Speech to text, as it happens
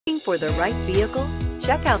Looking for the right vehicle?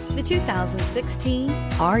 Check out the 2016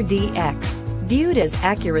 RDX. Viewed as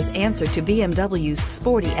Acura's answer to BMW's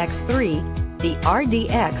sporty X3, the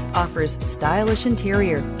RDX offers stylish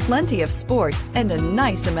interior, plenty of sport, and a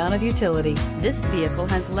nice amount of utility. This vehicle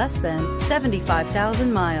has less than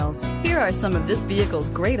 75,000 miles. Here are some of this vehicle's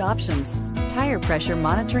great options: tire pressure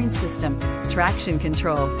monitoring system, traction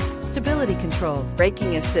control, stability control,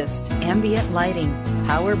 braking assist, ambient lighting,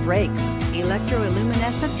 power brakes,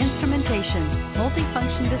 electroluminescent instrumentation,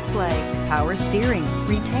 multifunction display, power steering,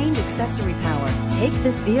 retained accessory power. Take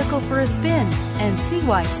this vehicle for a spin and see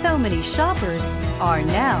why so many shoppers are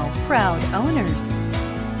now proud owners.